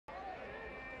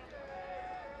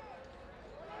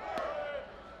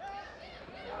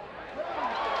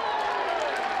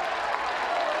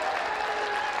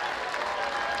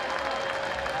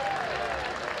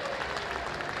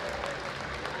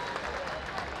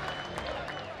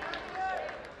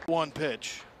One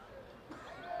pitch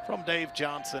from Dave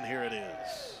Johnson. Here it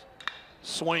is.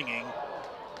 Swinging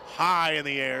high in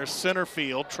the air, center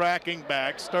field, tracking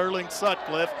back. Sterling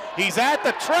Sutcliffe. He's at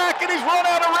the track and he's run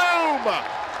out of room.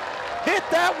 Hit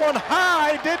that one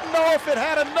high. Didn't know if it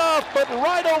had enough, but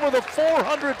right over the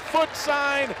 400-foot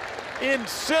sign in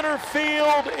center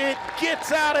field. It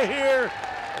gets out of here.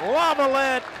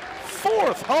 Lavalette,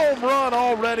 fourth home run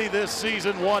already this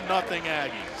season. 1-0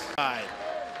 Aggies.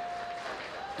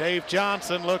 Dave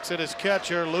Johnson looks at his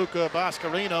catcher, Luca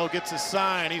Boscarino, gets his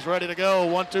sign. He's ready to go.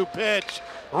 1-2 pitch.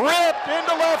 Ripped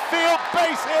into left field.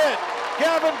 Base hit.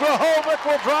 Gavin Grahovic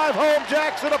will drive home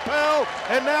Jackson Appel.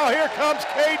 And now here comes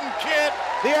Caden Kent.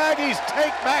 The Aggies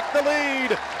take back the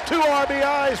lead. 2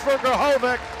 RBIs for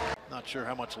Grahovic. Not sure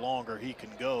how much longer he can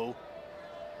go.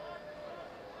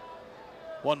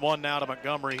 1-1 now to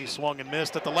Montgomery. He swung and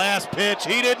missed at the last pitch.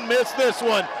 He didn't miss this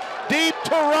one. Deep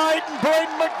to right, and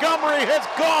Braden Montgomery has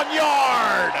gone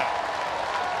yard.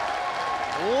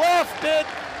 Left it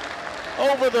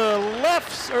over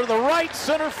the right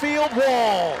center field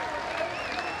wall.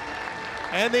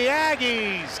 And the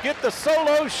Aggies get the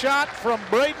solo shot from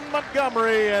Braden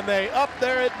Montgomery, and they up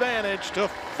their advantage to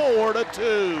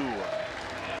 4-2.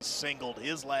 Singled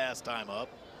his last time up.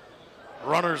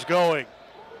 Runners going.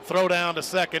 Throw down to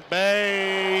second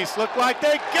base. Looked like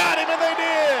they got him, and they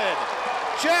did.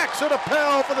 Jackson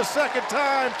Appel for the second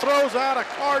time throws out a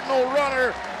Cardinal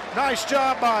runner. Nice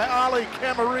job by Ali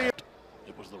Camarillo.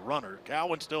 It was the runner.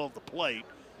 Cowan still at the plate.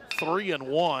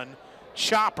 3-1.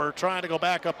 Chopper trying to go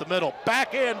back up the middle.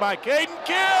 Backhand by Caden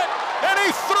Kent, and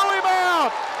he threw him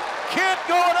out. Kent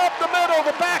going up the middle.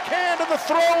 The backhand of the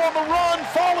throw on the run,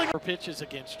 falling. Pitches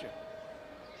against you.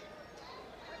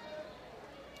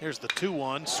 Here's the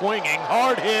 2-1, swinging,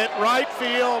 hard hit, right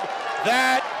field.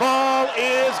 That ball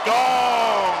is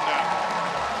gone.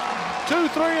 2,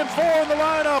 3, and 4 in the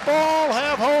lineup. All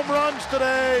have home runs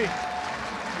today.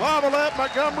 Lavalette,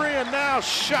 Montgomery, and now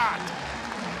shot.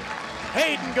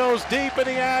 Hayden goes deep, and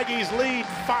the Aggies lead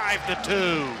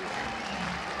 5-2.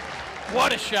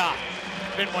 What a shot.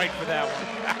 Been waiting for that one.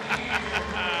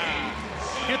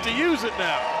 Get to use it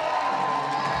now.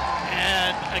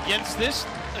 And against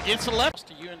the left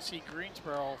to UNC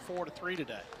Greensboro, 4-3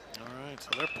 today. All right, so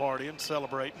they're partying,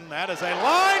 celebrating. That is a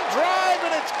line drive,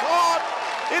 and it's caught.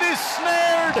 It is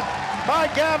snared by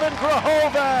Gavin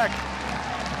Grahovic.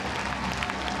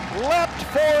 Leapt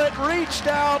for it, reached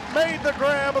out, made the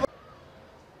grab.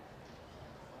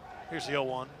 Here's the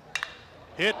 0-1.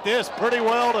 Hit this pretty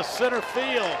well to center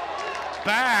field.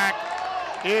 Back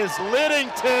is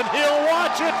Liddington. He'll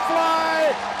watch it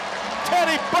fly.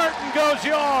 Teddy Burton goes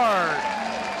yard.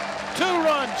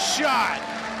 2-run shot.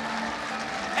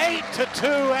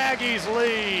 8-2 Aggies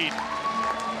lead.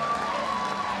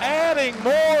 Adding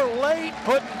more late,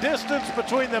 putting distance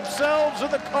between themselves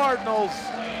and the Cardinals.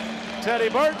 Teddy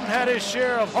Burton had his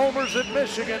share of homers at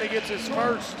Michigan. He gets his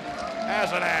first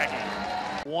as an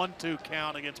Aggie. 1-2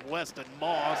 count against Weston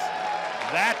Moss.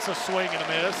 That's a swing and a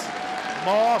miss.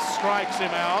 Moss strikes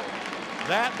him out.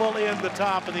 That will end the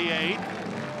top of the 8th.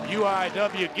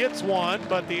 UIW gets one,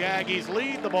 but the Aggies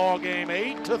lead the ball game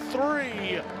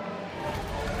 8-3.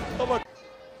 Oh, look.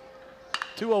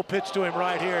 2-0 pitch to him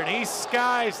right here, and he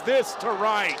skies this to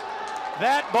right.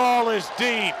 That ball is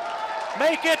deep.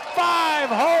 Make it 5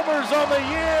 homers on the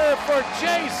year for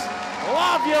Jace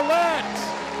Laviolette.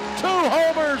 2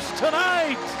 homers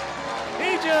tonight.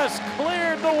 He just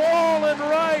cleared the wall and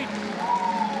right.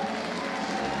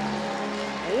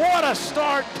 What a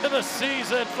start to the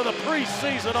season for the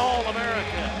preseason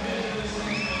All-American.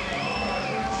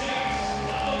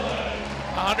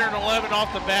 111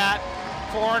 off the bat,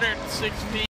 406 feet.